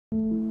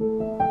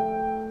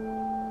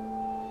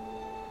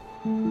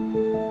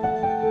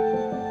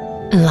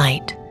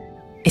Light,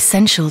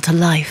 essential to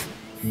life,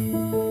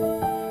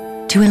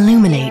 to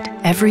illuminate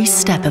every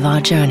step of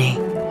our journey,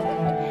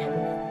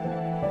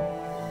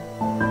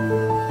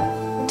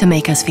 to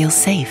make us feel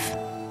safe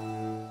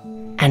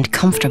and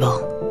comfortable,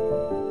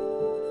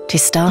 to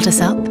start us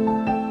up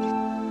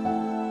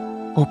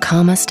or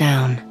calm us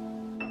down,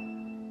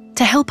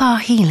 to help our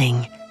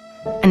healing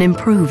and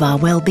improve our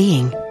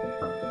well-being,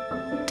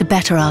 to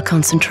better our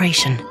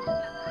concentration,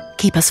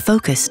 keep us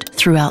focused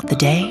throughout the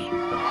day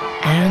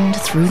and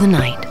through the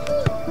night,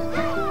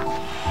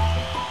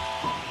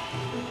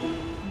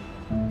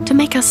 to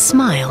make us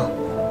smile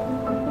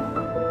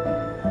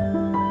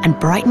and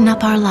brighten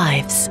up our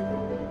lives.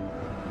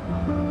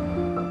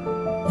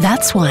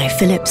 That's why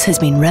Philips has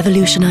been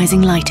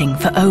revolutionizing lighting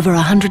for over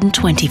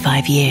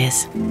 125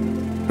 years,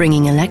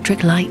 bringing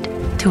electric light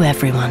to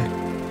everyone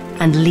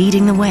and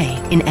leading the way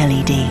in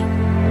LED.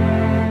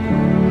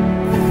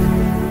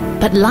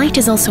 But light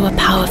is also a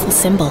powerful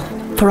symbol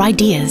for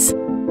ideas,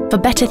 for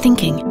better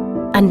thinking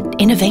and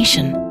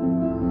innovation.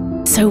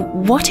 So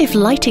what if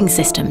lighting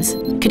systems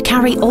could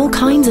carry all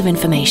kinds of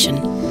information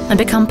and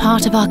become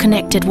part of our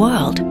connected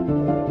world?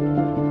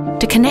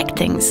 To connect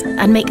things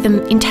and make them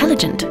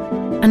intelligent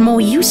and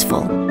more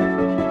useful.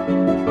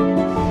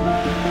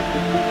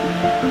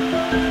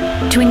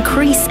 To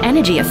increase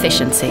energy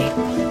efficiency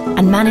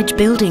and manage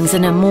buildings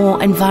in a more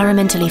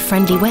environmentally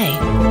friendly way.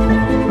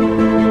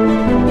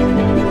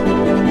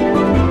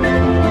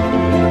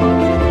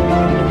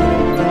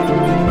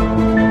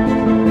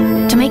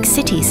 To make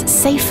cities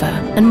safer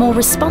and more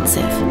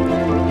responsive.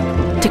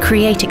 To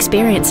create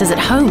experiences at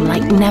home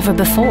like never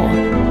before.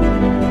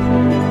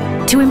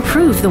 To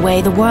improve the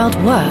way the world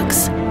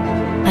works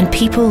and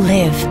people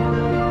live.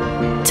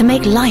 To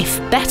make life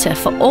better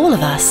for all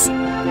of us.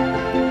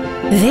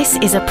 This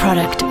is a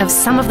product of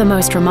some of the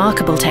most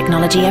remarkable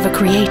technology ever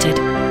created.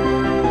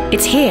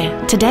 It's here,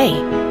 today,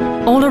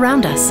 all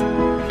around us,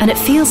 and it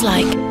feels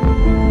like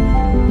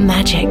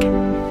magic.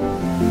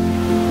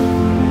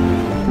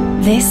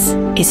 This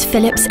is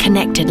Philips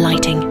Connected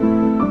Lighting.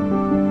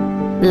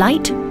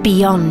 Light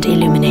beyond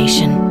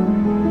illumination.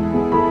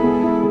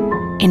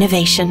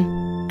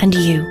 Innovation and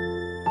you.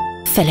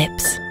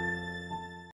 Philips.